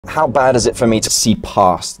How bad is it for me to see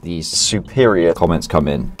past these superior comments come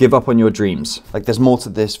in? Give up on your dreams. Like, there's more to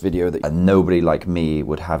this video that nobody like me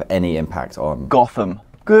would have any impact on. Gotham.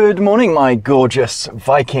 Good morning, my gorgeous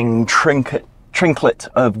Viking trinklet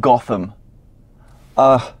of Gotham.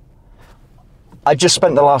 I just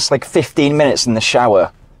spent the last 15 minutes in the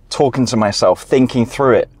shower talking to myself, thinking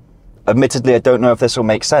through it. Admittedly, I don't know if this will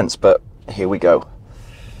make sense, but here we go.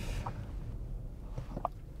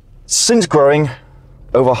 Since growing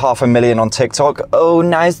over 500,000 on TikTok. Oh,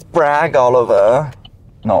 nice brag, Oliver.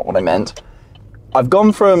 Not what I meant. I've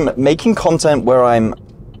gone from making content where I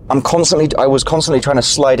was constantly trying to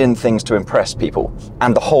slide in things to impress people,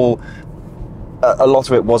 and a lot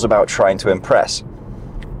of it was about trying to impress,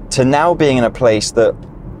 to now being in a place that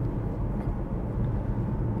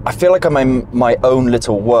I feel like I'm in my own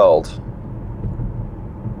little world.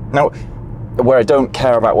 Now, where I don't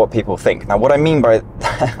care about what people think. Now, what I mean by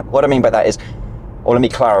that is, or let me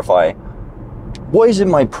clarify, what is in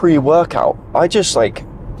my pre-workout? I just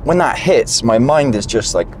when that hits, my mind is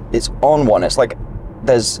just it's on one. It's like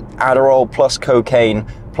there's Adderall plus cocaine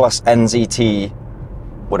plus NZT,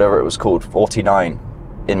 whatever it was called, 49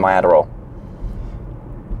 in my Adderall.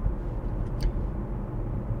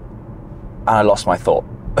 And I lost my thought.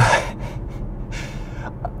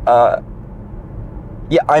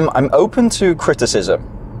 Yeah, I'm open to criticism,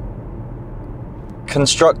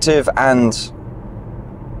 constructive and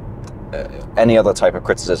any other type of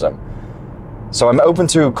criticism. So I'm open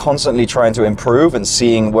to constantly trying to improve and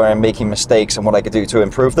seeing where I'm making mistakes and what I could do to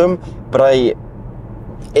improve them. But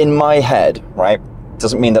in my head, right,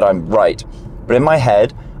 doesn't mean that I'm right, but in my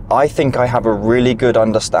head, I think I have a really good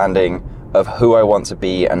understanding of who I want to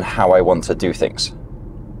be and how I want to do things.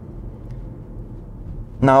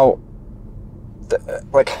 Now,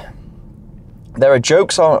 there are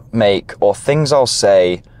jokes I'll make or things I'll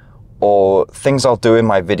say or things I'll do in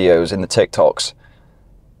my videos, in the TikToks,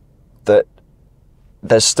 that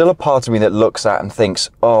there's still a part of me that looks at and thinks,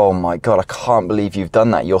 oh my God, I can't believe you've done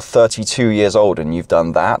that. You're 32 years old and you've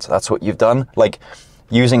done that. That's what you've done. Like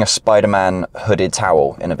using a Spider-Man hooded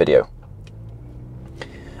towel in a video.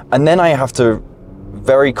 And then I have to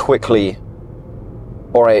very quickly,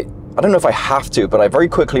 or I don't know if I have to, but I very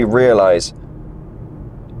quickly realize,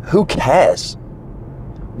 who cares?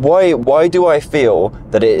 Why do I feel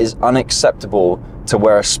that it is unacceptable to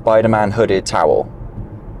wear a Spider-Man hooded towel?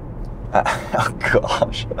 Oh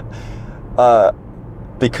gosh.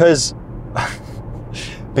 Because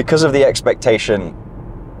of the expectation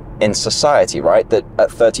in society, right? That at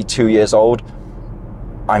 32 years old,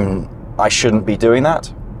 I shouldn't be doing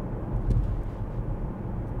that.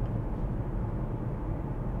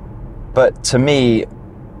 But to me,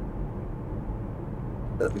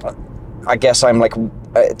 I guess I'm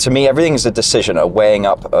to me, everything is a decision, a weighing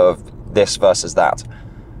up of this versus that.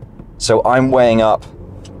 So I'm weighing up,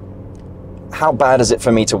 how bad is it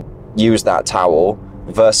for me to use that towel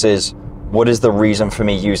versus what is the reason for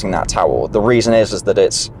me using that towel? The reason is that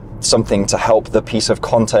it's something to help the piece of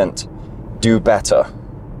content do better.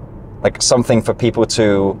 Like something for people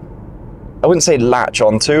to, I wouldn't say latch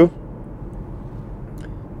onto,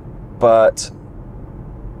 but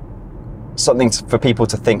something for people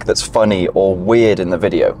to think that's funny or weird in the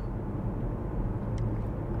video.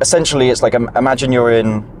 Essentially, it's like, imagine you're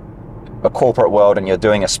in a corporate world and you're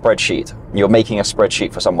doing a spreadsheet. You're making a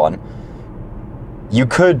spreadsheet for someone. You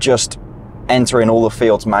could just enter in all the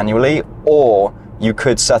fields manually, or you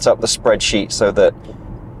could set up the spreadsheet so that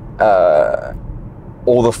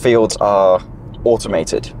all the fields are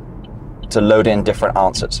automated to load in different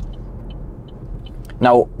answers.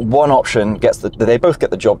 Now, one option they both get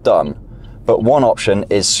the job done, but one option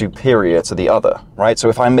is superior to the other, right? So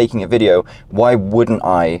if I'm making a video, why wouldn't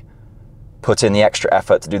I put in the extra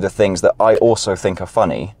effort to do the things that I also think are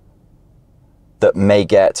funny, that may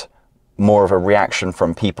get more of a reaction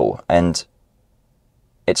from people, and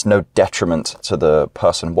it's no detriment to the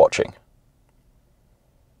person watching?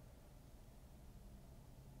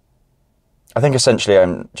 I think essentially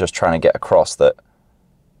I'm just trying to get across that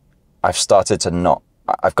I've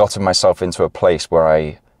gotten myself into a place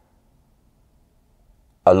where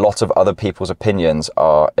a lot of other people's opinions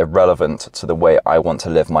are irrelevant to the way I want to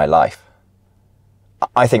live my life.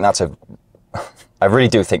 I really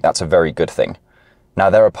do think that's a very good thing.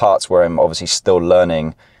 Now, there are parts where I'm obviously still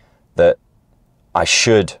learning that I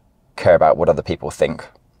should care about what other people think.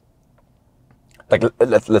 Like,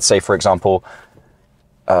 let's say, for example,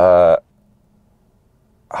 this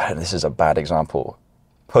is a bad example,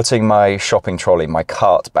 putting my shopping trolley, my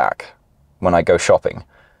cart back when I go shopping.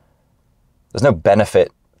 There's no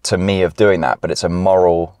benefit to me of doing that, but it's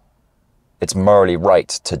morally right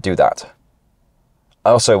to do that. I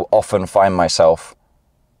also often find myself,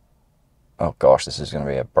 oh gosh, this is going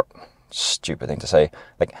to be a stupid thing to say.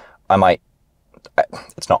 Like,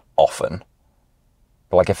 it's not often,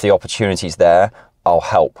 but like if the opportunity's there, I'll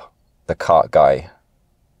help the cart guy,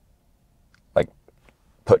 like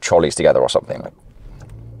put trolleys together or something. Like,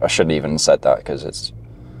 I shouldn't even have said that because it's,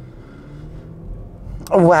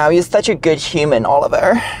 wow, you're such a good human,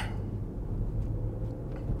 Oliver.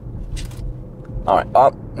 All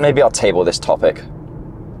right, maybe I'll table this topic.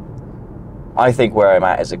 I think where I'm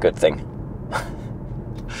at is a good thing.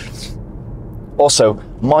 Also,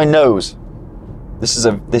 my nose. This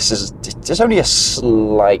is just only a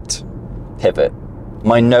slight pivot.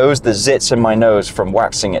 My nose, the zits in my nose from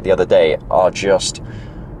waxing it the other day are just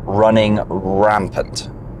running rampant.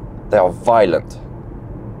 They are violent.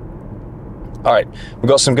 All right, we've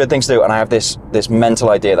got some good things to do, and I have this mental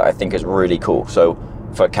idea that I think is really cool. So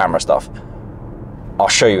for camera stuff, I'll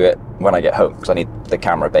show you it when I get home because I need the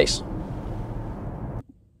camera base.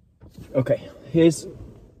 Okay, here's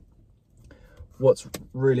what's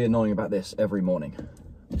really annoying about this every morning.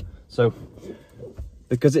 So,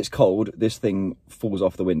 because it's cold, this thing falls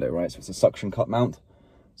off the window, right? So it's a suction cup mount.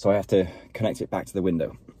 So I have to connect it back to the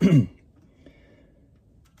window.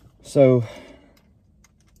 So,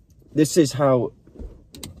 this is how,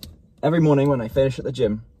 every morning when I finish at the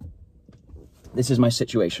gym, this is my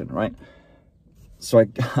situation, right? So I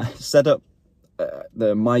set up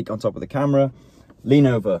the mic on top of the camera, lean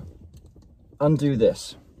over, undo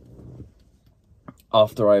this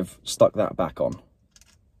after I've stuck that back on.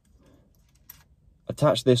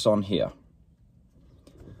 Attach this on here.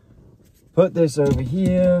 Put this over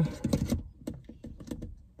here.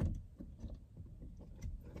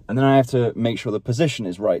 And then I have to make sure the position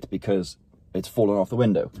is right because it's fallen off the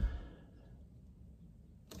window.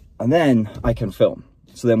 And then I can film.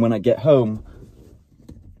 So then when I get home,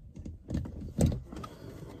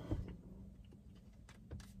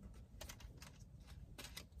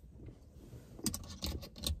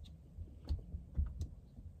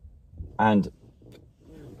 and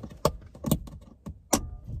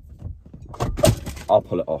I'll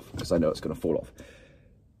pull it off because I know it's going to fall off.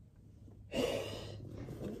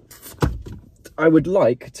 I would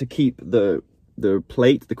like to keep the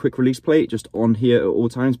plate, the quick release plate, just on here at all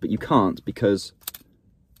times, but you can't because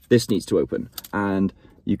this needs to open, and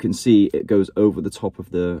you can see it goes over the top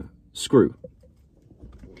of the screw.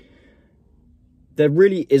 There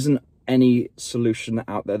really isn't any solution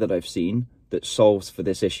out there that I've seen that solves for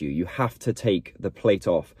this issue. You have to take the plate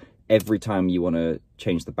off every time you want to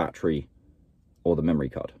change the battery or the memory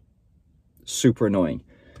card. Super annoying.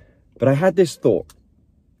 But I had this thought.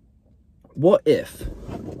 What if,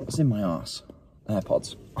 what's in my arse?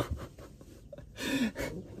 AirPods.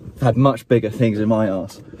 I've had much bigger things in my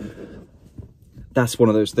arse. That's one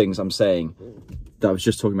of those things I'm saying that I was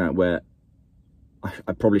just talking about where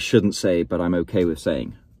I probably shouldn't say, but I'm okay with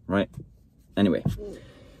saying, right? Anyway,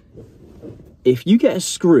 if you get a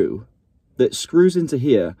screw that screws into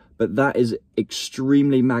here, but that is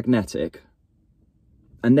extremely magnetic,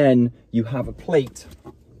 and then you have a plate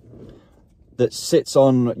that sits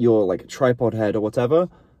on your like tripod head or whatever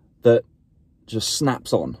that just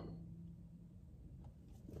snaps on.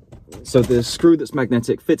 So the screw that's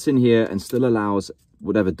magnetic fits in here and still allows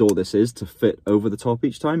whatever door this is to fit over the top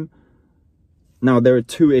each time. Now, there are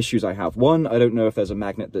two issues I have. One, I don't know if there's a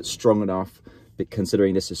magnet that's strong enough,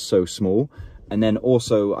 considering this is so small. And then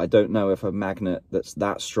also, I don't know if a magnet that's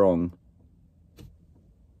that strong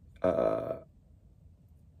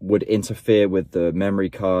would interfere with the memory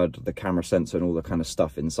card, the camera sensor, and all the kind of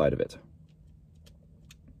stuff inside of it.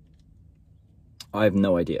 I have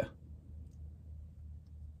no idea.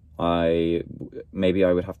 Maybe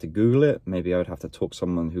I would have to Google it. Maybe I would have to talk to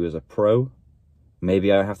someone who is a pro.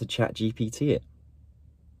 Maybe I have to chat GPT it.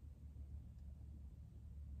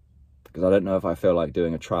 Because I don't know if I feel like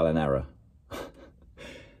doing a trial and error.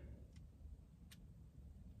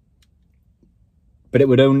 But it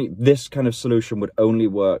would only, this kind of solution would only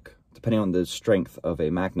work, depending on the strength of a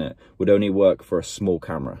magnet, would only work for a small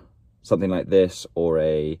camera. Something like this, or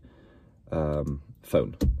a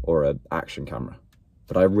phone, or an action camera.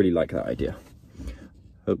 But I really like that idea.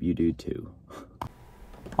 Hope you do too.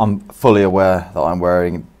 I'm fully aware that I'm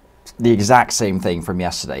wearing the exact same thing from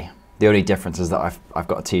yesterday. The only difference is that I've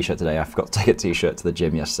got a t-shirt today. I forgot to take a t-shirt to the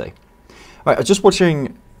gym yesterday. All right, I was just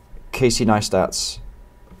watching Casey Neistat's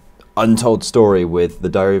Untold Story with the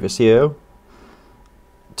Diary of a CEO.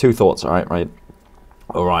 Two thoughts, all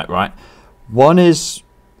right. One is,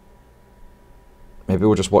 maybe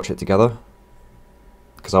we'll just watch it together,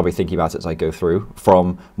 because I'll be thinking about it as I go through.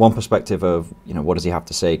 From one perspective of, you know, what does he have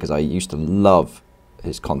to say? Because I used to love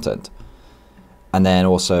his content. And then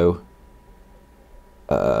also,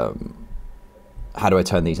 how do I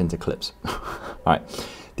turn these into clips? All right.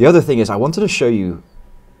 The other thing is I wanted to show you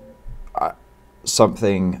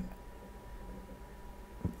something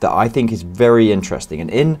that I think is very interesting. And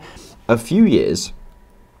in a few years,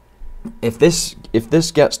 if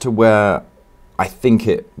this gets to where I think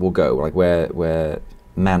it will go, like where we're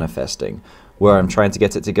manifesting, where I'm trying to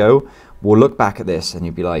get it to go, we'll look back at this and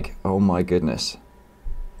you'll be like, oh my goodness.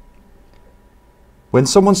 When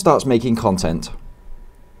someone starts making content,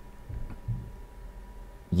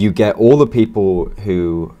 you get all the people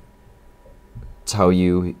who tell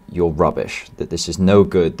you you're rubbish, that this is no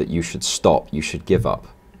good, that you should stop, you should give up.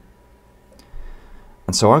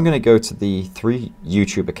 And so I'm going to go to the 3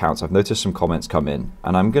 YouTube accounts. I've noticed some comments come in,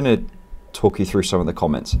 and I'm going to talk you through some of the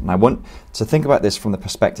comments. And I want to think about this from the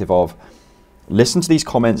perspective of, listen to these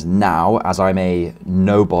comments now as I'm a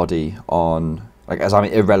nobody on, like as I'm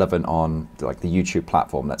irrelevant on like the YouTube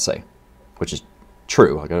platform, let's say, which is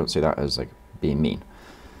true. Like I don't see that as like being mean.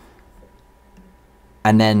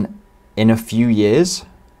 And then in a few years,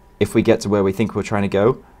 if we get to where we think we're trying to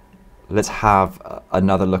go, let's have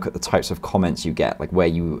another look at the types of comments you get, like where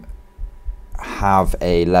you have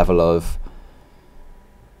a level of,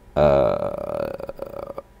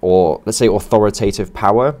 or let's say authoritative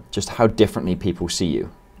power, just how differently people see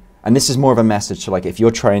you. And this is more of a message to, like, if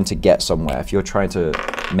you're trying to get somewhere, if you're trying to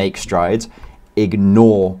make strides,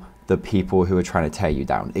 ignore the people who are trying to tear you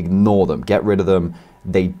down. Ignore them, get rid of them.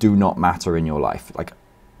 They do not matter in your life. Like,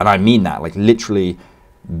 and I mean that, like literally,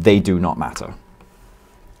 they do not matter.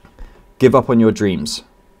 Give up on your dreams.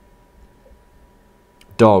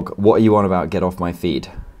 Dog, what are you on about? Get off my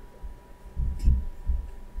feed.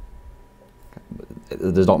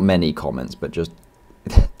 There's not many comments, but just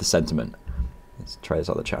the sentiment. Let's try this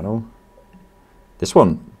other channel. This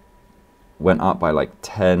one went up by like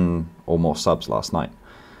 10 or more subs last night.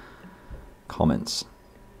 Comments.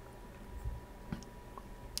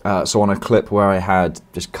 So on a clip where I had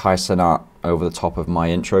just Kai Cenat over the top of my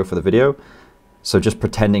intro for the video, so just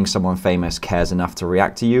pretending someone famous cares enough to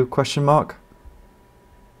react to you, question mark.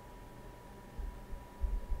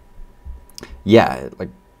 Yeah, like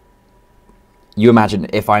you imagine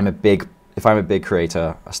if I'm a big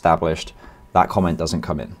creator, established, that comment doesn't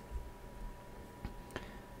come in.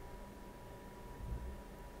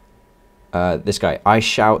 This guy, I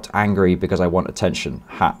shout angry because I want attention.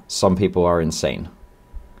 Ha, some people are insane.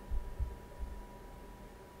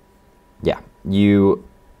 Yeah, so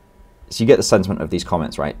you get the sentiment of these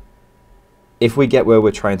comments, right? If we get where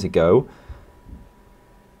we're trying to go,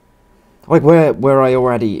 like where I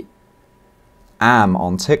already am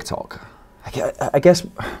on TikTok, I guess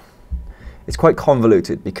it's quite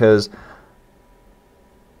convoluted because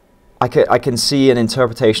I can see an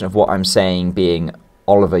interpretation of what I'm saying being,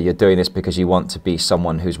 Oliver, you're doing this because you want to be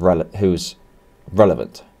someone who's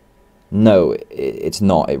relevant. No, it's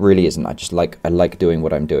not. It really isn't. I like doing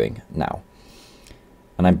what I'm doing now.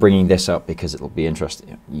 And I'm bringing this up because it'll be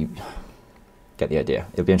interesting. You get the idea.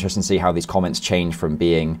 It'll be interesting to see how these comments change from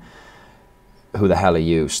being, who the hell are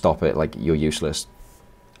you? Stop it. Like, you're useless.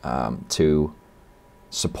 To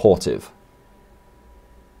supportive.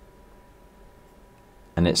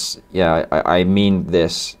 And it's, yeah, I mean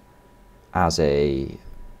this as I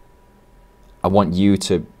want you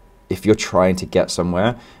to, if you're trying to get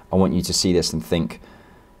somewhere, I want you to see this and think,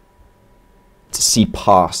 to see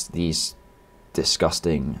past these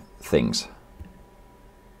disgusting things.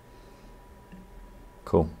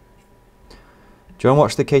 Cool. Do you want to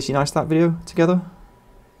watch the Casey Neistat video together?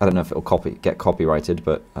 I don't know if it'll get copyrighted,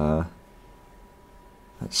 but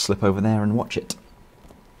let's slip over there and watch it.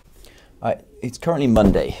 It's currently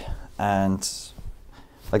Monday, and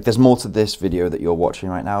like there's more to this video that you're watching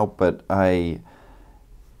right now, but I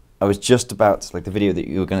was just about, like the video that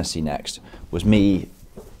you were going to see next was me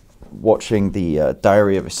watching the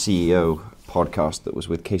Diary of a CEO podcast that was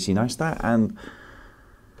with Casey Neistat, and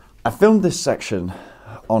I filmed this section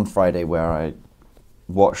on Friday where I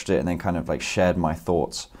watched it and then kind of like shared my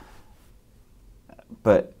thoughts,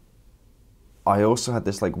 but I also had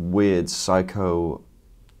this like weird psycho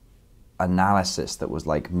analysis that was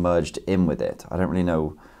like merged in with it. I don't really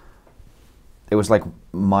know. It was like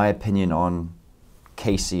my opinion on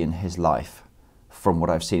Casey and his life from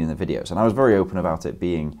what I've seen in the videos, and I was very open about it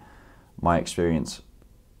being my experience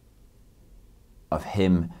of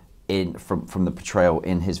him from the portrayal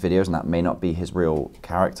in his videos, and that may not be his real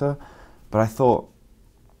character, but I thought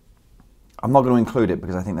I'm not going to include it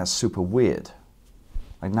because I think that's super weird.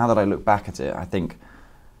 Like, now that I look back at it, I think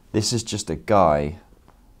this is just a guy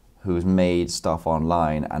who's made stuff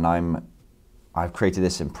online, and I've created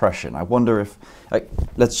this impression. I wonder if, like,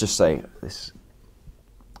 let's just say this,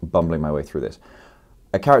 bumbling my way through this.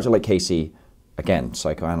 A character like Casey, again,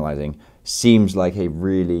 psychoanalyzing, seems like a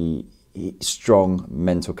really strong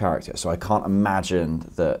mental character. So I can't imagine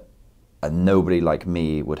that a nobody like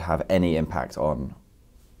me would have any impact on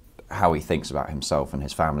how he thinks about himself and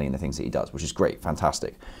his family and the things that he does, which is great,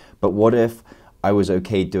 fantastic. But what if I was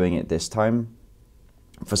okay doing it this time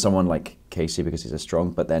for someone like Casey because he's a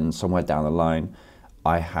strong, but then somewhere down the line,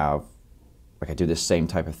 I do this same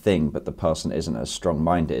type of thing, but the person isn't as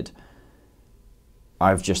strong-minded.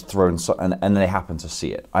 I've just thrown, and they happen to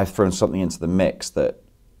see it. I've thrown something into the mix that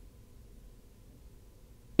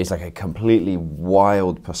is like a completely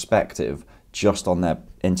wild perspective just on their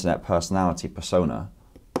internet personality persona.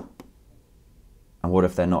 And what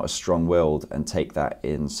if they're not as strong-willed and take that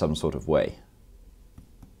in some sort of way?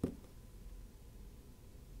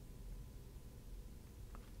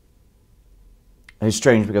 It's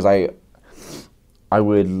strange because I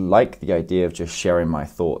would like the idea of just sharing my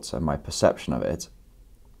thoughts and my perception of it.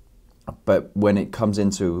 But when it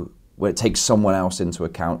takes someone else into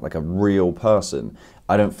account, like a real person,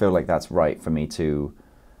 I don't feel like that's right for me to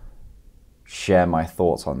share my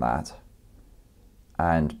thoughts on that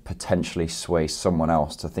and potentially sway someone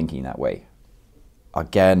else to thinking that way.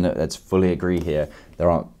 Again, let's fully agree here.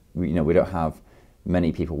 We don't have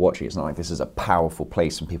many people watching. It's not like this is a powerful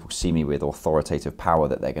place and people see me with authoritative power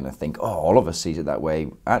that they're going to think, oh, Oliver sees it that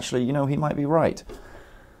way. Actually, he might be right.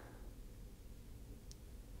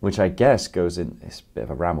 Which I guess goes in, it's a bit of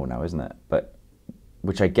a ramble now, isn't it? But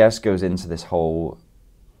which I guess goes into this whole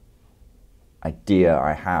idea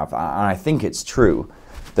I have, and I think it's true,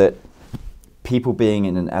 that people being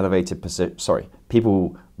in an elevated position,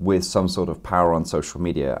 people with some sort of power on social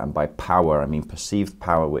media, and by power I mean perceived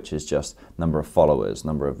power, which is just number of followers,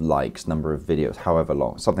 number of likes, number of videos, however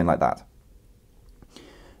long, something like that,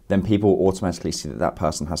 then people automatically see that that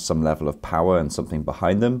person has some level of power and something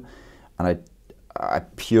behind them. And I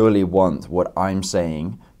purely want what I'm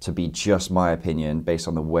saying to be just my opinion based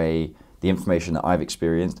on the information that I've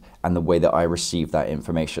experienced and the way that I receive that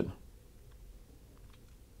information.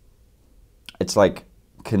 It's like,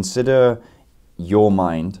 consider your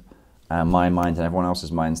mind and my mind and everyone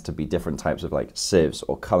else's minds to be different types of like sieves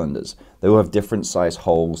or colanders. They all have different size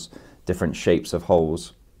holes, different shapes of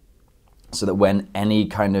holes, so that when any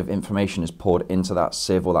kind of information is poured into that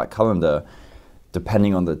sieve or that colander,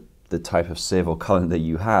 depending on the type of sieve or colander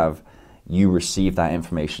you have, you receive that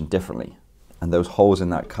information differently. And those holes in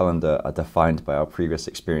that colander are defined by our previous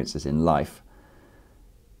experiences in life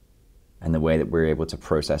and the way that we're able to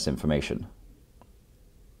process information.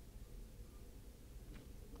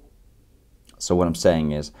 So what I'm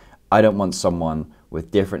saying is, I don't want someone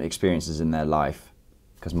with different experiences in their life,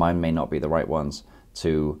 because mine may not be the right ones,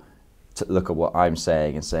 to look at what I'm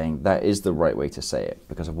saying and saying that is the right way to say it,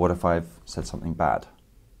 because of what if I've said something bad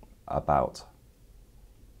about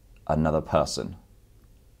another person.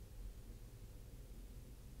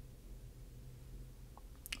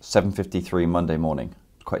 7:53 Monday morning,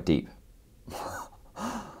 quite deep.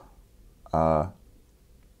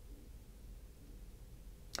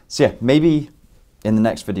 So yeah, maybe in the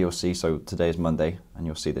next video you'll see, so today is Monday and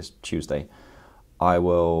you'll see this Tuesday, I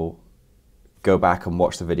will go back and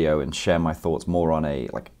watch the video and share my thoughts more on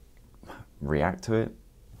react to it.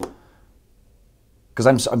 Because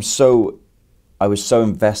I was so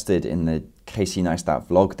invested in the Casey Neistat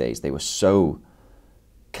vlog days. They were so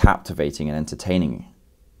captivating and entertaining.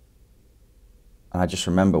 And I just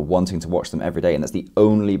remember wanting to watch them every day, and that's the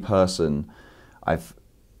only person I've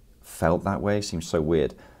felt that way, seems so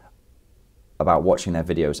weird, about watching their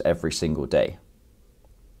videos every single day.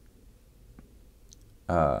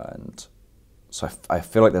 And so I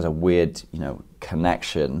feel like there's a weird,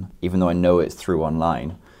 connection, even though I know it's through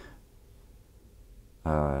online.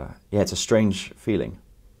 Yeah, it's a strange feeling.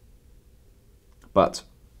 But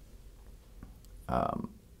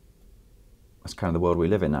that's kind of the world we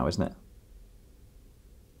live in now, isn't it?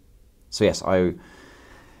 So yes,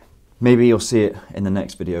 maybe you'll see it in the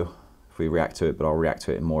next video if we react to it, but I'll react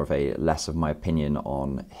to it in more of less of my opinion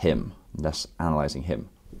on him, less analyzing him.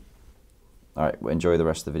 All right, well, enjoy the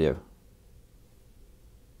rest of the video.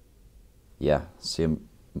 Yeah, see you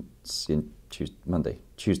Tuesday.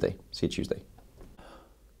 See you Tuesday.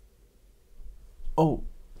 Oh,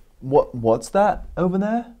 what's that over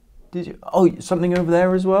there? Oh, something over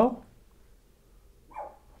there as well?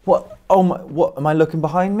 What? Oh my! What? Am I looking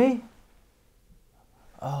behind me?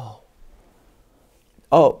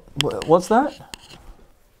 Oh, what's that?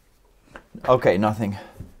 Okay, nothing.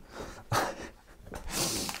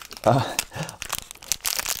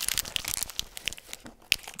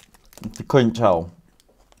 You couldn't tell.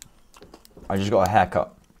 I just got a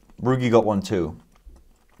haircut. Rugi got one too.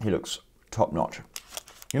 He looks top notch.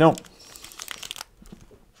 You know,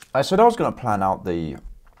 I said I was going to plan out the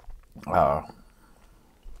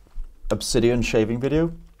obsidian shaving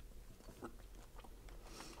video,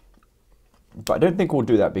 but I don't think we'll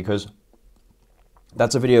do that because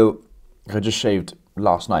that's a video I just shaved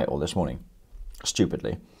last night or this morning,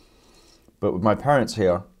 stupidly. But with my parents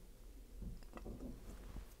here,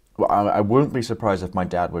 well, I wouldn't be surprised if my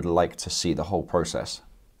dad would like to see the whole process.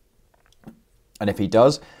 And if he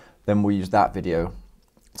does, then we'll use that video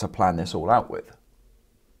to plan this all out with.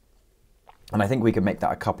 And I think we could make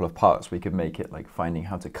that a couple of parts. We could make it like finding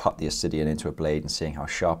how to cut the obsidian into a blade and seeing how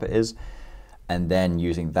sharp it is, and then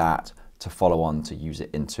using that to follow on to use it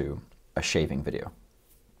into a shaving video.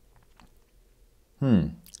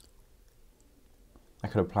 I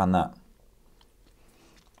could have planned that.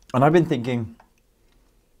 And I've been thinking,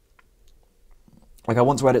 like, I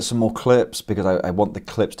want to edit some more clips because I want the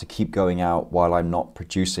clips to keep going out while I'm not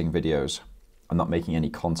producing videos. I'm not making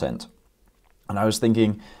any content. And I was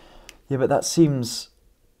thinking, yeah, but that's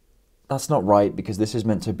not right, because this is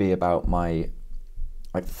meant to be about my,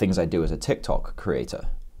 like, things I do as a TikTok creator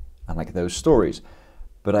and like those stories.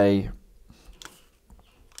 But I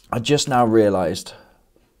just now realized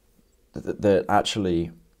that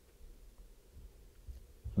actually,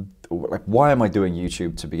 like, why am I doing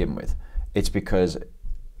YouTube to begin with? It's because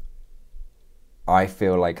I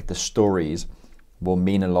feel like the stories will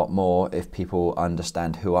mean a lot more if people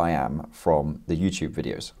understand who I am from the YouTube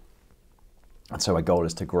videos. And so my goal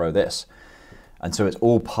is to grow this. And so it's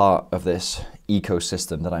all part of this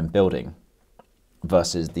ecosystem that I'm building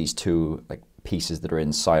versus these two like pieces that are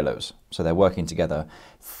in silos. So they're working together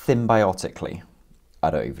symbiotically.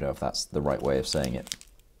 I don't even know if that's the right way of saying it.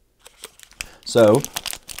 So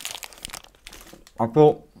I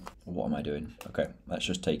thought, what am I doing? Okay, let's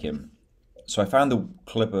just take him. So I found the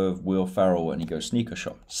clip of Will Ferrell and he goes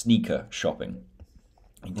sneaker shopping.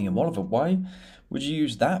 I'm thinking, Oliver, why would you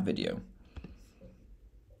use that video?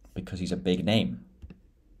 Because he's a big name.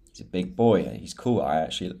 He's a big boy. He's cool. I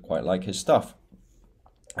actually quite like his stuff.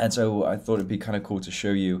 And so I thought it'd be kind of cool to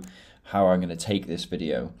show you how I'm going to take this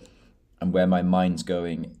video and where my mind's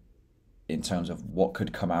going in terms of what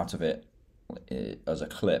could come out of it as a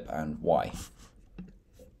clip and why.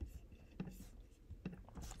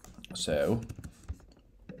 So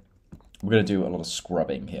we're going to do a lot of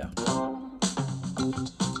scrubbing here.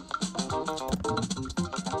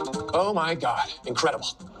 Oh my God, incredible.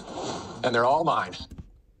 And they're all mine.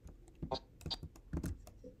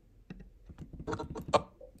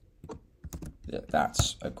 Yeah,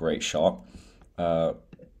 that's a great shot. I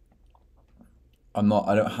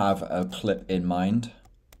don't have a clip in mind.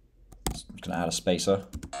 I'm just going to add a spacer.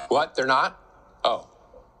 What? They're not? Oh.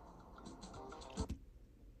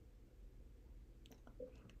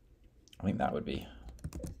 I think that would be.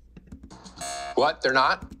 What? They're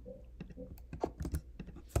not?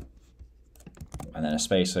 And then a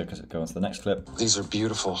spacer because it goes on to the next clip. These are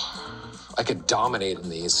beautiful. I could dominate in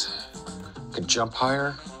these. I could jump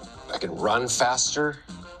higher. I could run faster.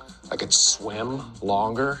 I could swim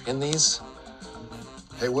longer in these.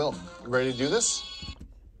 Hey, Will, you ready to do this?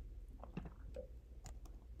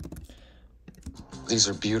 These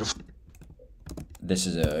are beautiful. This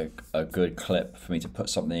is a good clip for me to put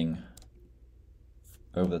something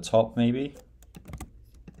over the top, maybe.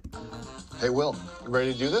 Hey, Will, you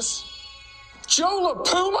ready to do this? Joe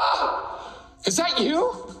LaPuma! Is that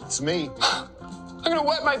you? It's me. I'm gonna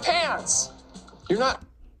wet my pants. You're not.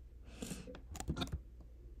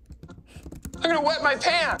 I'm gonna wet my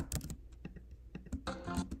pants.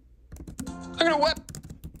 I'm gonna wet.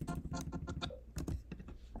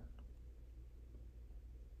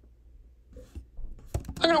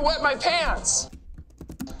 I'm gonna wet my pants.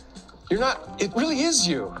 You're not. It really is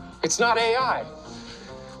you. It's not AI.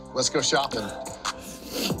 Let's go shopping.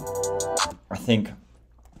 I think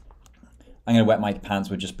I'm going to wet my pants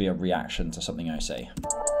would just be a reaction to something I say.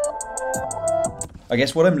 I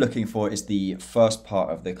guess what I'm looking for is the first part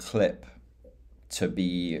of the clip to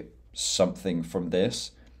be something from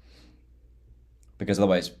this, because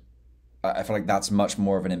otherwise I feel like that's much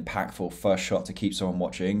more of an impactful first shot to keep someone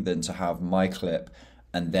watching than to have my clip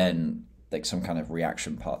and then like some kind of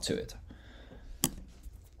reaction part to it.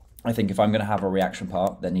 I think if I'm going to have a reaction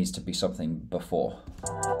part, there needs to be something before.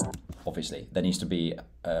 Obviously, there needs to be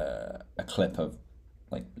a clip of,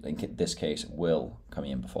 like in this case, Will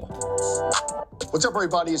coming in before. What's up,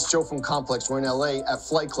 everybody? It's Joe from Complex. We're in LA at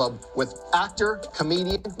Flight Club with actor,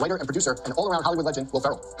 comedian, writer, and producer, and all-around Hollywood legend, Will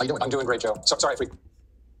Ferrell. How you doing? I'm doing great, Joe. Sorry, I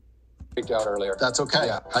freaked out earlier. That's okay.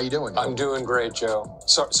 Yeah. How you doing? I'm doing great, Joe.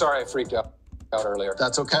 Sorry, I freaked out earlier.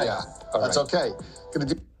 That's okay. Yeah. That's right. okay. Gonna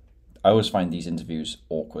do. I always find these interviews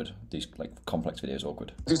awkward, these like complex videos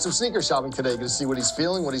awkward. Do some sneaker shopping today. Gonna see what he's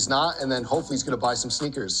feeling, what he's not, and then hopefully he's gonna buy some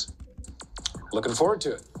sneakers. Looking forward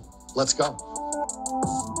to it. Let's go.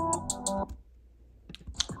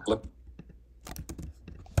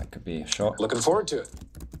 That could be a shot. Looking forward to it.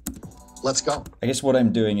 Let's go. I guess what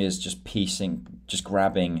I'm doing is just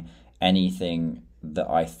grabbing anything that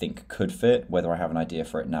I think could fit, whether I have an idea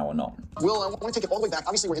for it now or not. Will, I want to take it all the way back.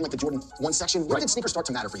 Obviously, we're in like the Jordan 1 section. When did sneakers start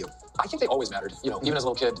to matter for you? I think they always mattered. You know, even as a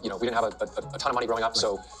little kid, you know, we didn't have a ton of money growing up,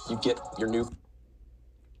 so you get your new.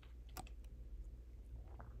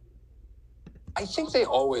 I think they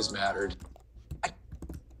always mattered.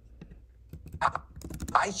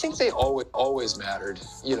 I think they always mattered.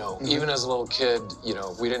 You know, even as a little kid, you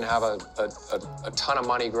know, we didn't have a ton of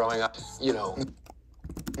money growing up. You know,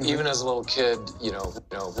 even as a little kid, you know,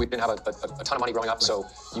 we didn't have a ton of money growing up, so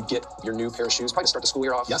you get your new pair of shoes probably to start the school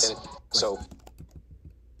year off. Yes. So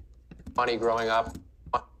money growing up,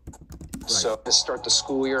 so to start the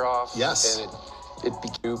school year off. Yes. And it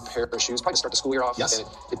became a new pair of shoes probably to start the school year off. Yes. And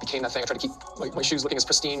it became that thing. I tried to keep my shoes looking as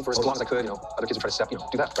pristine for as long as I could. You know, other kids would try to step, you know,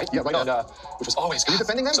 do that, right? Yeah, right. And which was always. Are you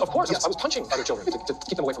defending them? So of course, Yes. I was punching other children to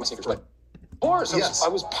keep them away from my sneakers. Right. Of course, Yes. I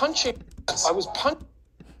was punching. I was punching.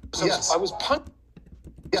 Yes. I was punching.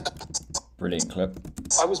 Yeah. Brilliant clip.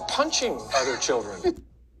 I was punching other children.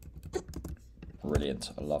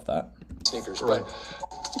 Brilliant. I love that. Sneakers, Right.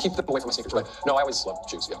 but keep them away from my sneakers. Right. No, I always loved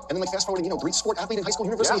shoes. Yeah. And then like fast forwarding, you know, great sport athlete in high school,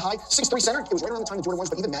 university Yeah. high, 6'3" center. It was right around the time the Jordan 1s,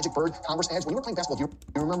 but even Magic, Bird, Converse Edge. When you were playing basketball, do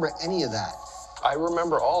you remember any of that? I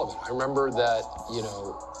remember all of it. I remember that, you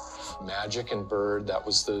know, Magic and Bird, that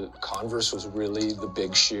was Converse was really the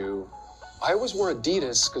big shoe. I always wore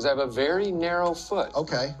Adidas because I have a very narrow foot.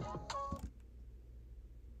 Okay.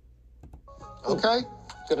 Okay.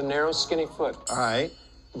 Got a narrow, skinny foot. All right.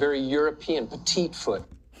 Very European, petite foot.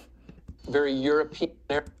 Very European,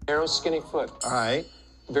 narrow, skinny foot. All right.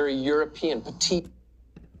 Very European, petite.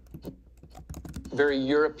 Very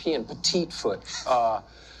European, petite foot.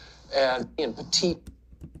 And in petite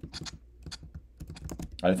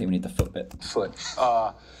I don't think we need the foot bit. foot.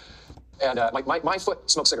 And my foot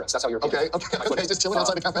smokes cigarettes. That's how European. Okay. Okay. Just chilling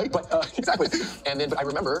outside the cafe. But exactly. But I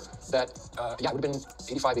remember that. Yeah, it would have been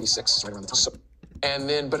 85, 86, right around the time. So,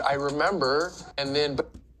 but I remember,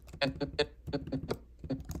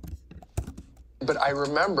 but I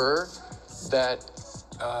remember that.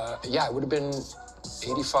 Yeah, it would have been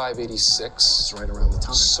 85, 86. It's right around the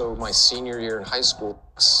time. So my senior year in high school.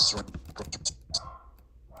 It's right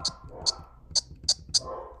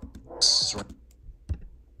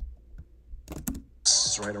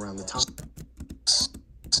around the time.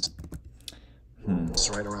 It's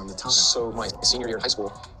right around the time. So my senior year in high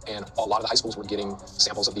school, and a lot of the high schools were getting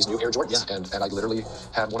samples of these new Air Jordans, Yeah. and I literally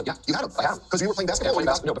had one. Yeah, You had them. I had them. Because you were playing Yeah, basketball.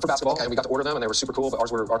 playing no, but for basketball, Okay. and we got to order them, and they were super cool. But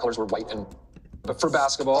our colors were white and. But for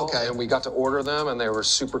basketball, Okay. and we got to order them, and they were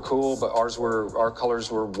super cool. But our colors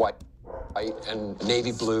were white and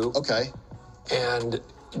navy blue. Okay. And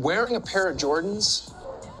wearing a pair of Jordans,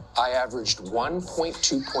 I averaged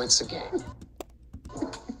 1.2 points a game.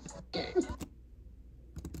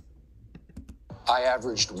 I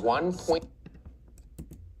averaged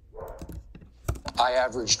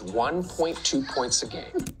 1.2 points a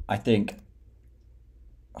game. I think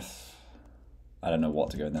I don't know what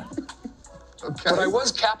to go in there. Okay. But I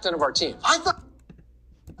was captain of our team. I thought.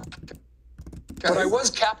 But I was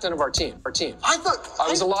captain of our team. I thought. I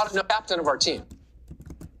was captain of our team.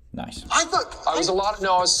 Nice. I thought. I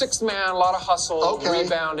was sixth man, a lot of hustle, Okay.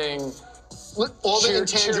 rebounding, all the cheering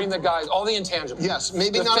intangible. the guys, all the intangibles. Yes,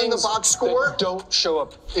 maybe not in the things box score. that don't show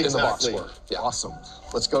up in the box score. Yeah. Awesome.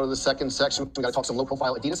 Let's go to the second section. We got to talk some low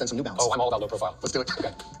profile Adidas and some New Balance. Oh, I'm all about low profile. Let's do it.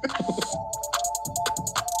 Okay.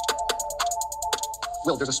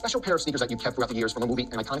 Will, there's a special pair of sneakers that you kept throughout the years from a movie,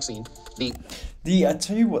 an iconic scene. I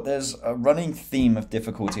tell you what, there's a running theme of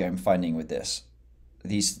difficulty I'm finding with the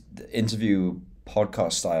interview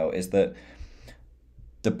podcast style is that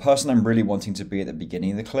the person I'm really wanting to be at the beginning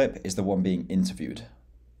of the clip is the one being interviewed.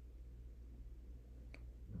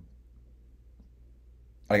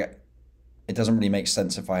 Like, it doesn't really make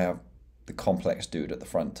sense if I have the complex dude at the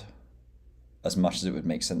front, as much as it would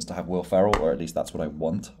make sense to have Will Ferrell, or at least that's what I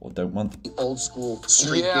want or don't want. Old school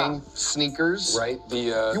streaking Yeah. sneakers. Right.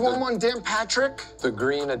 You want them on Dan Patrick? the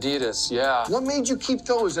green Adidas. Yeah. What made you keep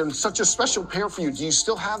those and such a special pair for you? Do you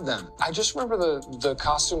still have them? I just remember the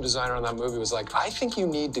costume designer on that movie was like, I think you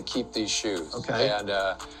need to keep these shoes. Okay. And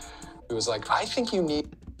it was like, I think you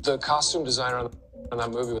need the costume designer on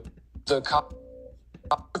that movie.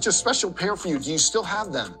 Such a special pair for you. Do you still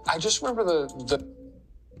have them? I just remember the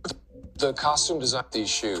costume design these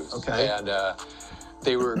shoes. Okay. And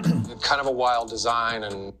They were kind of a wild design,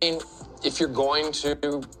 and I mean, if you're going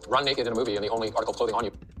to run naked in a movie and the only article of clothing on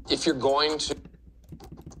you, if you're going to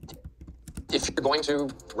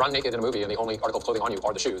run naked in a movie and the only article of clothing on you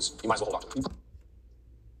are the shoes, you might as well hold on to them.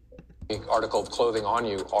 The article of clothing on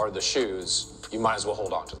you are the shoes, you might as well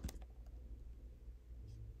hold on to them.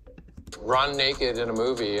 Run naked in a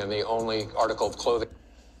movie and the only article of clothing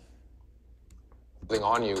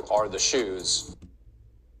on you are the shoes.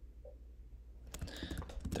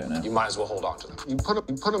 Don't know. You might as well hold on to them. You put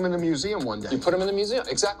them in a museum one day. You put them in the museum,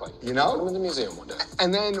 exactly. You know? Put them in the museum one day.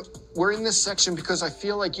 And then we're in this section because I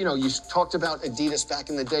feel like, you know, you talked about Adidas back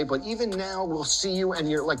in the day, but even now we'll see you and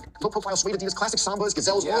you're like low profile suede Adidas, classic Sambas,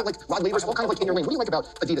 Gazelles, all like Rod Lavers, all kind of like in your lane. What do you like about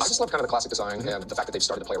Adidas? I just love kind of the classic design and the fact that they've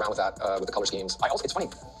started to play around with that, with the color schemes. It's funny,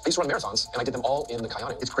 I used to run marathons and I did them all in the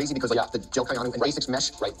Kayanu. It's crazy because like, the gel Kayanu and Asics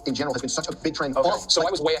mesh in general has been such a big trend. Okay, so I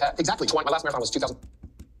was way ahead. Exactly. My last marathon was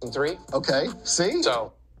 2003. Okay, see?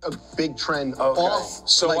 So a big trend. okay.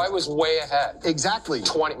 So like, I was way ahead. Exactly.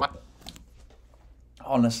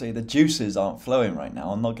 Honestly, the juices aren't flowing right now.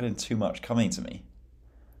 I'm not getting too much coming to me.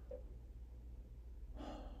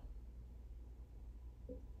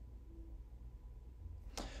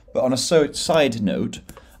 But on a side note,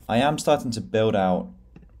 I am starting to build out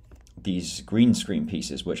these green screen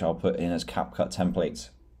pieces, which I'll put in as CapCut templates.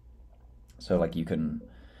 So like you can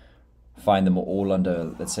find them all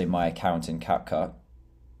under, let's say, my account in CapCut.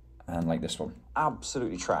 And like this one.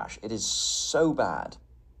 Absolutely trash. It is so bad.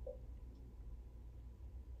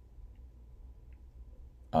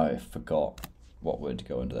 I forgot what would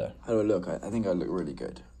go under there. How do I look? I think I look really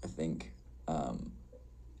good. I think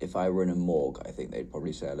if I were in a morgue, I think they'd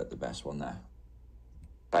probably say I look the best one there.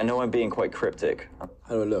 I know I'm being quite cryptic.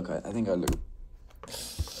 How do I look? I think I look...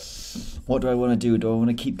 What do I want to do? Do I want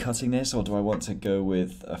to keep cutting this, or do I want to go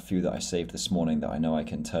with a few that I saved this morning that I know I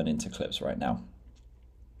can turn into clips right now?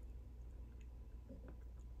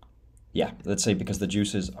 Yeah, let's say because the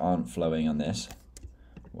juices aren't flowing on this.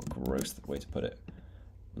 What a gross way to put it.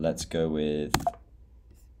 Let's go with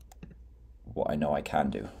what I know I can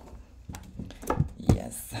do.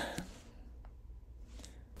 Yes. All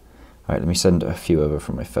right, let me send a few over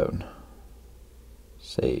from my phone.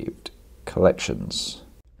 Saved collections.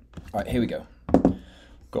 All right, here we go.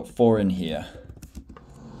 Got 4 in here.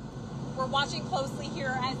 We're watching closely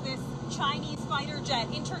here as this Chinese fighter jet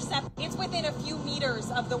intercepts. It's within a few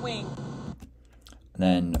meters of the wing. And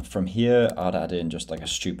then from here, I'd add in just like a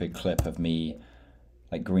stupid clip of me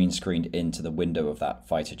like green screened into the window of that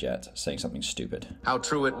fighter jet saying something stupid. How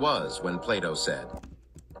true it was when Plato said,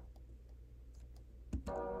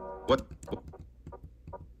 "What?"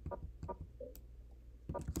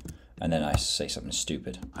 And then I say something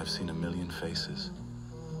stupid. I've seen a million faces,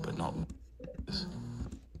 but not this.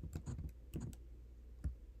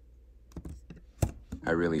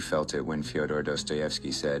 I really felt it when Fyodor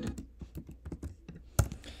Dostoevsky said.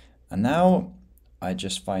 And now I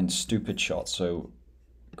just find stupid shots. So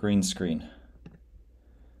green screen.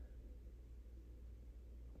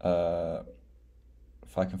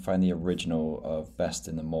 If I can find the original of Best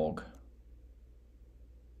in the Morgue.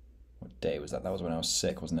 What day was that? That was when I was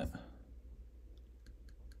sick, wasn't it?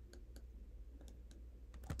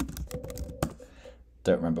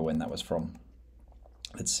 Don't remember when that was from.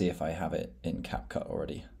 Let's see if I have it in CapCut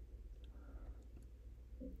already.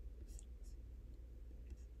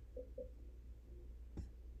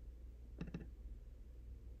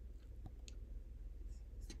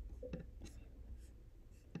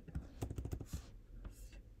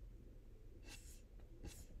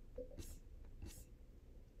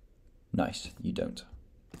 Nice, you don't.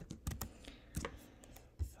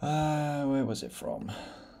 Where was it from?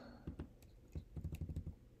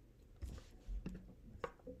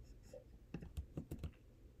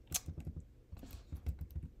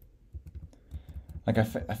 Like I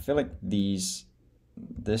feel like this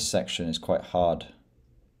section is quite hard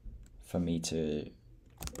for me to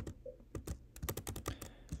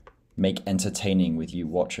make entertaining with you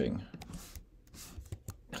watching.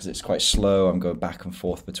 Because it's quite slow, I'm going back and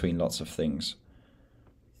forth between lots of things.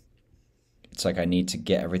 It's like I need to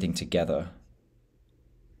get everything together.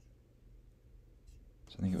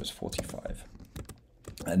 So I think it was 45.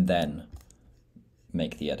 And then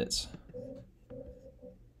make the edits.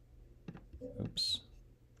 Oops.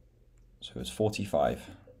 So it's 45.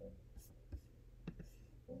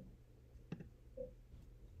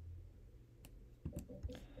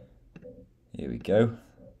 Here we go.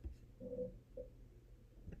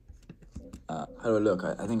 How do I look?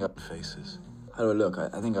 I think I... Faces. How do I look?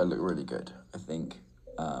 I think I look really good. I think...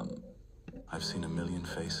 I've seen a million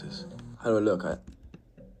faces, How do I look?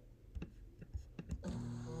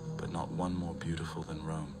 but not one. one more beautiful than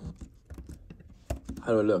Rome.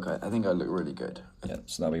 How do I look? I think I look really good. Yeah,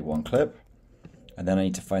 so that'll be one clip. And then I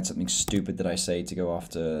need to find something stupid that I say to go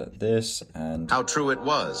after this, and... How true it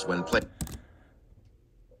was when play...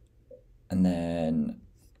 And then...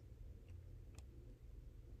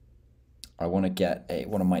 I want to get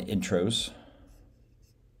one of my intros.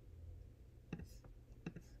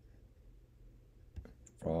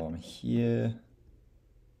 From here.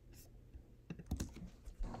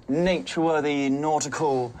 Nature-worthy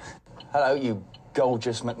nautical. Hello, you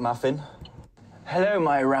gorgeous McMuffin. Hello,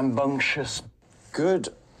 my rambunctious. Good.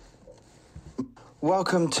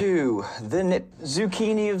 Welcome to the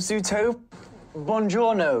zucchini of Zootopia.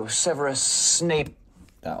 Buongiorno, Severus Snape.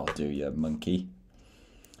 That'll do, you monkey.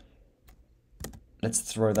 Let's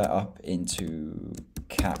throw that up into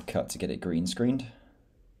CapCut to get it green screened.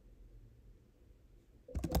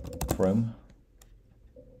 Chrome.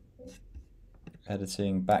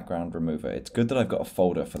 Editing, background remover. It's good that I've got a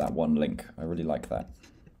folder for that one link. I really like that.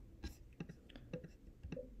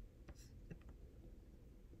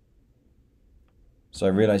 So I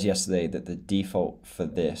realized yesterday that the default for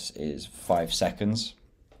this is 5 seconds,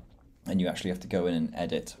 and you actually have to go in and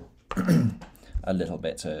edit a little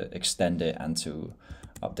bit to extend it and to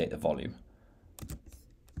update the volume.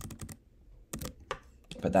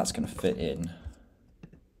 But that's going to fit in.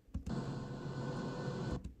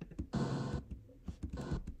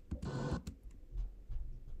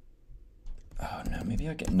 Oh no, maybe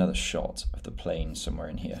I'll get another shot of the plane somewhere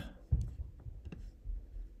in here.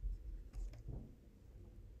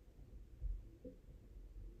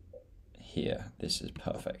 Here, this is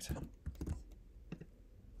perfect.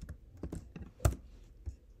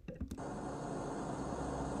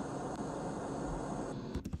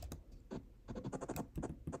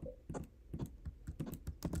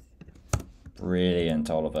 Brilliant,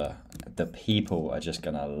 Oliver. The people are just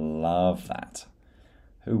gonna love that.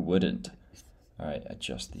 Who wouldn't? All right,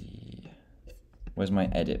 adjust the... Where's my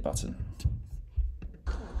edit button?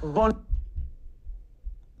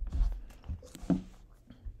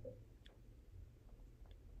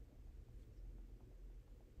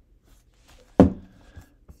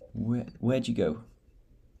 Where'd you go?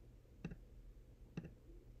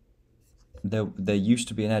 There used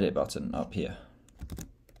to be an edit button up here.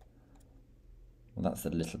 Well, that's a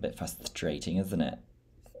little bit frustrating, isn't it?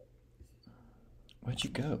 Where'd you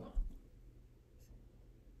go?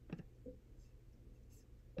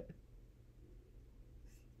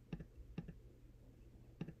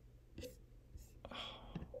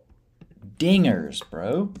 Dingers,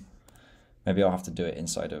 bro. Maybe I'll have to do it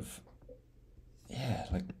inside of... Yeah,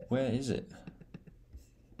 like, where is it?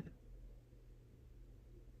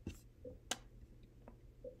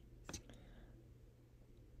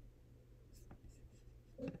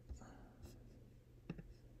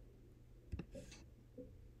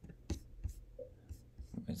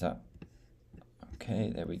 Is that... Okay,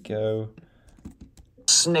 there we go.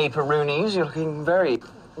 Snaperoonies, you're looking very...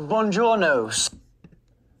 Buongiorno.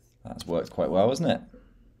 That's worked quite well, hasn't it?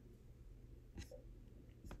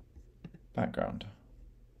 Background.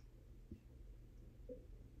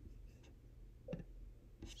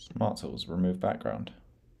 Smart Tools, remove background.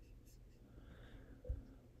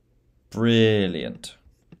 Brilliant.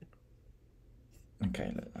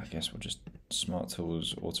 Okay, I guess we'll just Smart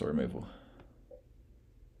Tools, auto removal.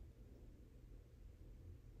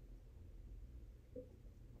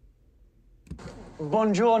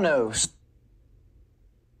 Buongiorno.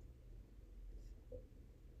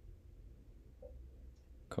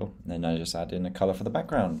 Cool. And then I just add in a color for the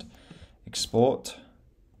background. Export.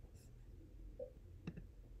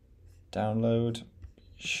 Download.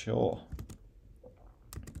 Sure.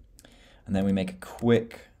 And then we make a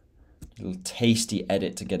quick little tasty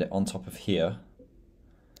edit to get it on top of here.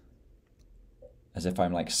 As if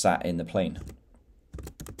I'm like sat in the plane.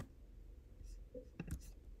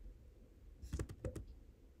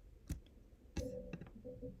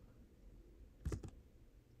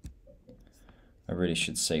 I really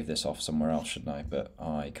should save this off somewhere else, shouldn't I? But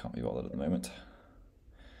I can't be bothered at the moment.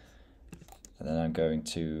 And then I'm going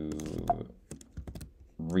to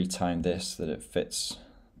retime this so that it fits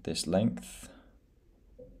this length.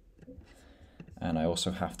 And I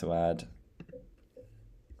also have to add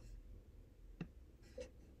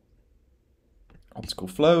optical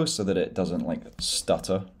flow so that it doesn't like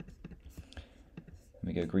stutter. Let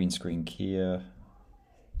me go green screen here.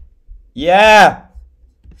 Yeah!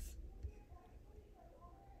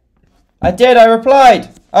 I did, I replied.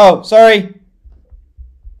 Oh, sorry.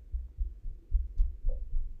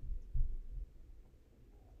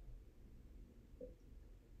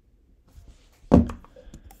 All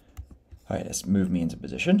right, let's move me into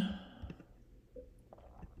position.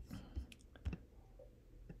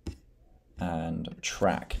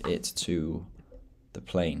 track it to the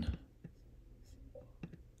plane.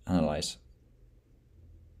 Analyze.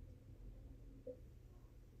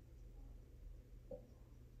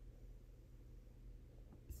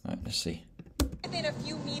 Right, let's see. Within a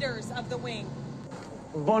few meters of the wing.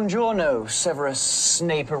 Buongiorno, Severus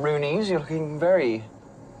Snaperoonies. You're looking very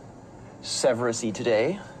Severus-y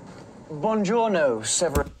today. Buongiorno,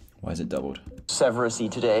 Severus. Why is it doubled? Severus-y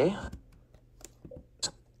today.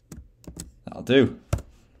 That'll do.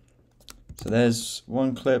 So there's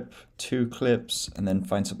one clip, 2 clips, and then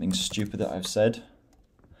find something stupid that I've said.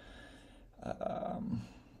 I'm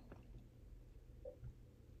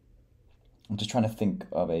just trying to think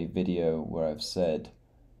of a video where I've said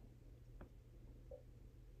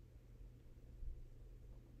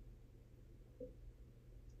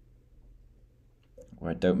where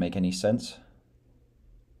I don't make any sense.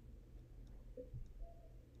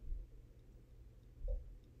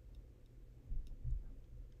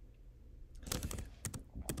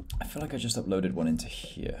 I feel like I just uploaded one into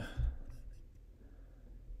here.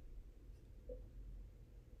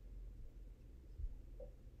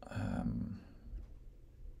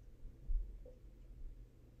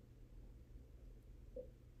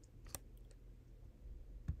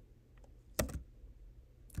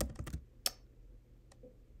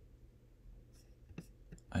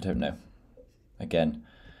 I don't know. Again,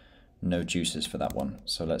 no juices for that one.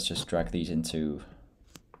 So let's just drag these into,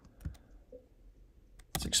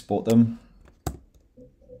 let's export them.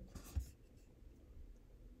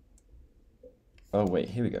 Oh wait,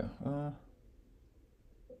 here we go.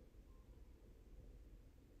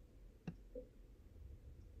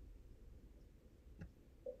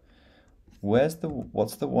 What's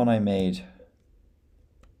the one I made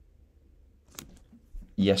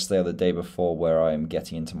yesterday or the day before where I'm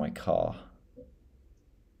getting into my car?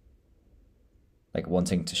 Like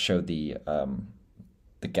wanting to show the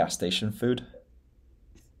gas station food.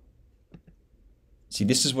 See,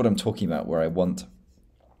 this is what I'm talking about, where I want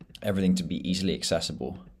everything to be easily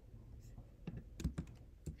accessible.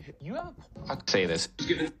 You have. I'll say this.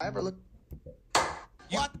 I ever look.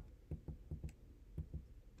 What?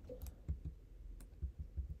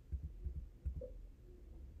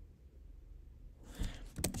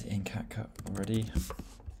 Is it in CapCut already?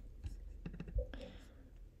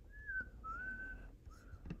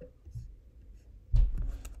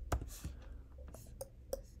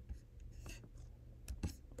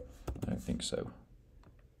 I don't think so.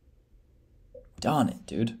 Darn it,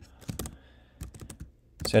 dude.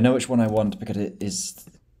 So I know which one I want because it is...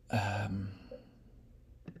 Alright,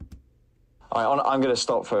 I'm going to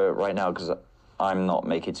stop for right now because I'm not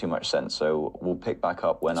making too much sense. So we'll pick back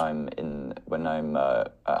up when I'm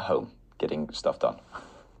at home getting stuff done.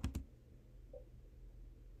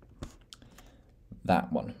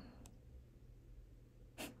 That one.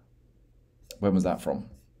 When was that from?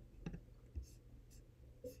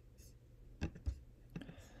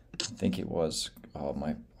 I think it was... Oh,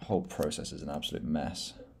 my whole process is an absolute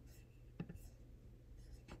mess.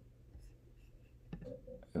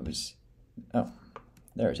 It was... Oh,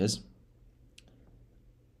 there it is.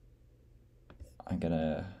 I'm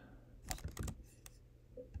gonna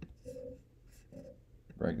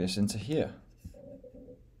drag this into here.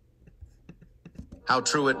 How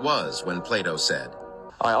true it was when Plato said.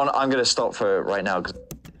 Alright, I'm going to stop for right now.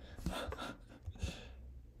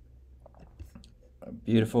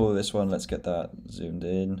 Beautiful, this one, let's get that zoomed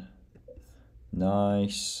in.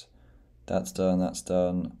 Nice. That's done, that's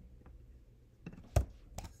done.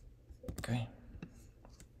 Okay.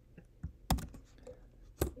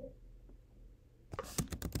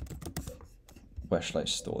 Where shall I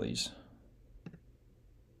store these?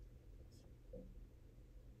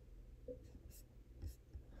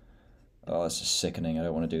 Oh, this is sickening. I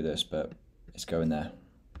don't want to do this, but it's going there.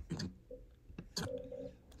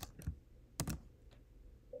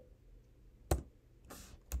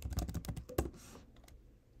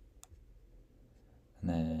 And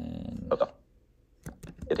then...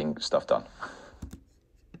 Getting stuff done.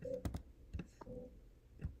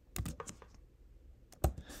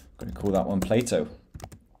 I'm going to call that one Plato.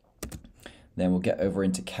 Then we'll get over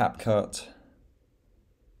into CapCut.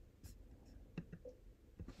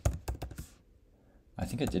 I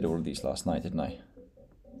think I did all of these last night, didn't I?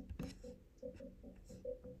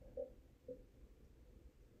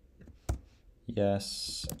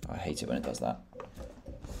 Yes. I hate it when it does that.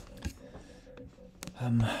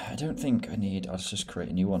 I don't think I need... I'll just create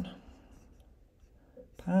a new one.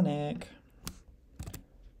 Panic.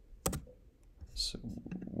 So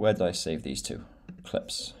where did I save these to?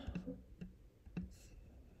 Clips.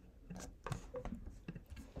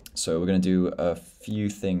 So we're going to do a few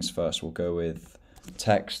things first. We'll go with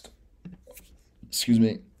text, excuse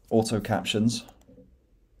me, auto captions.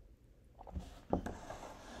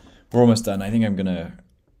 We're almost done. I think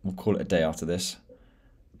we'll call it a day after this.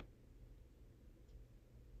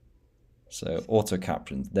 So auto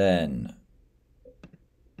captions, then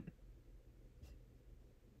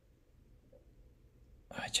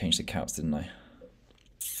I changed the caps, didn't I?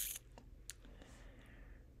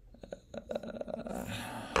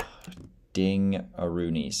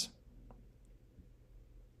 Ding-a-roonies.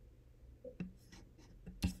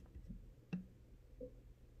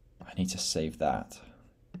 I need to save that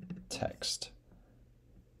text.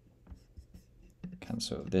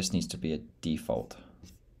 Cancel. This needs to be a default.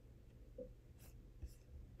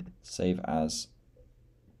 Save as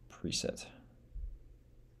preset.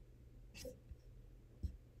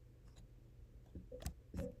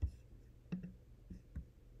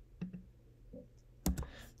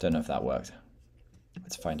 Don't know if that worked.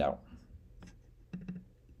 Let's find out.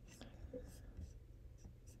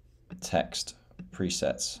 Text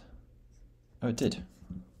presets. Oh, it did.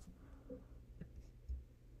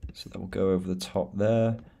 So that will go over the top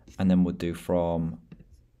there, and then we'll do from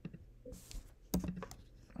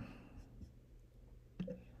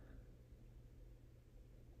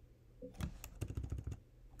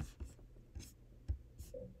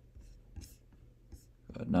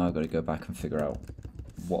now I've got to go back and figure out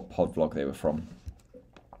what PodVlog they were from.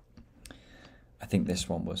 I think this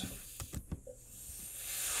one was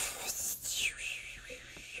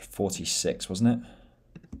 46, wasn't it?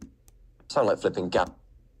 Sound like flipping gap.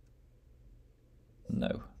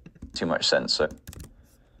 No. Too much sense, so.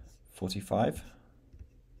 45?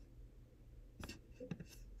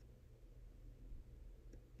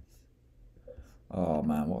 Oh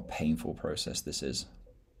man, what a painful process this is.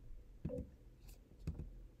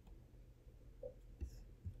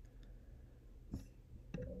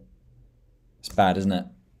 It's bad, isn't it?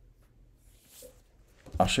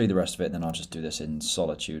 I'll show you the rest of it, then I'll just do this in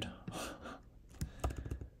solitude.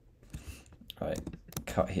 Right,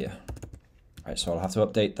 cut here. Right, so I'll have to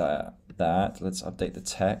update that. Let's update the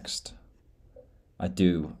text. I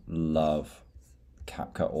do love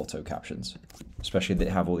CapCut auto captions, especially they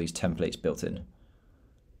have all these templates built in.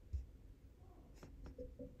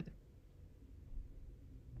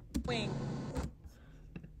 Wing.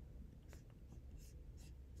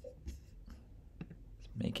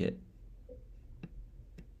 Make it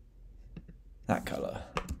that color.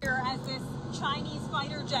 Here as this Chinese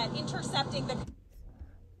fighter jet intercepting the.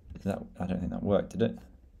 I don't think that worked, did it?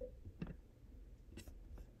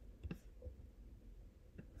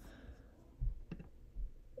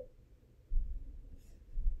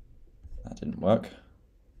 That didn't work.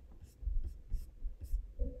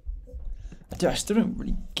 I still don't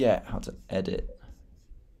really get how to edit.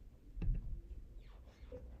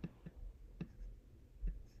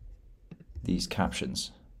 These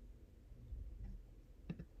captions.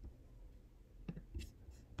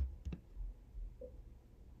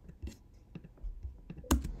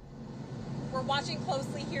 We're watching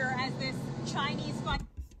closely here as this Chinese fighter.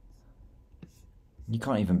 You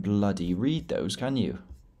can't even bloody read those, can you?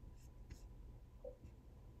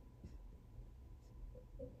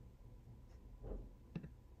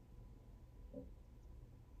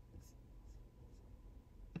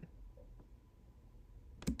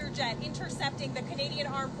 Jet intercepting the Canadian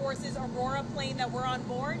Armed Forces Aurora plane that we're on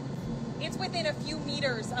board. It's within a few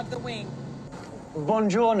meters of the wing.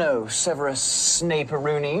 Buongiorno, Severus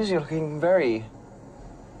Snaperoonies. You're looking very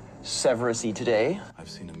Severus-y today. I've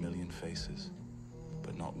seen a million faces,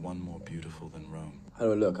 but not one more beautiful than Rome. How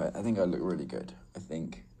do I look? I think I look really good. I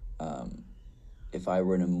think if I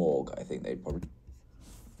were in a morgue, I think they'd probably...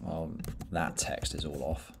 Well, that text is all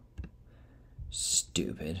off.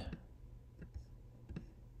 Stupid.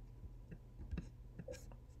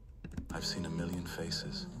 I've seen a million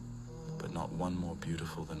faces, but not one more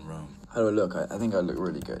beautiful than Rome. How do I look? I think I look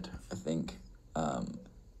really good. I think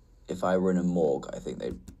if I were in a morgue, I think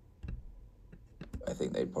they'd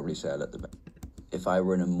probably say I look the best. If I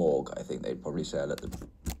were in a morgue, I think they'd probably say I look the best.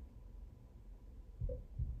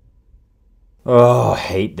 Oh, I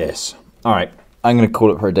hate this. All right, I'm gonna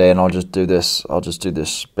call it for a day, and I'll just do this. I'll just do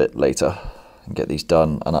this bit later and get these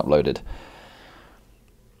done and uploaded.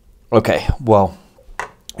 Okay, well,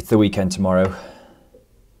 it's the weekend tomorrow,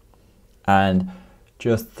 and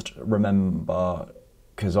just remember,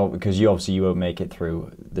 because you won't make it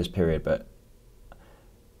through this period, but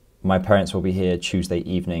my parents will be here Tuesday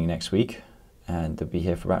evening next week, and they'll be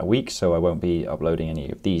here for about a week, so I won't be uploading any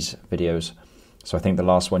of these videos. So I think the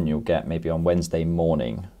last one you'll get maybe on Wednesday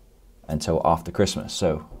morning until after Christmas.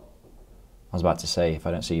 So I was about to say, if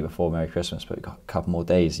I don't see you before, Merry Christmas, but we've got a couple more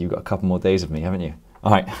days. You've got a couple more days of me, haven't you?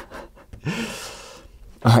 All right.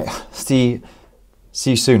 All right. See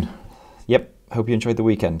you soon. Yep. Hope you enjoyed the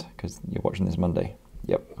weekend because you're watching this Monday.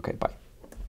 Yep. Okay. Bye.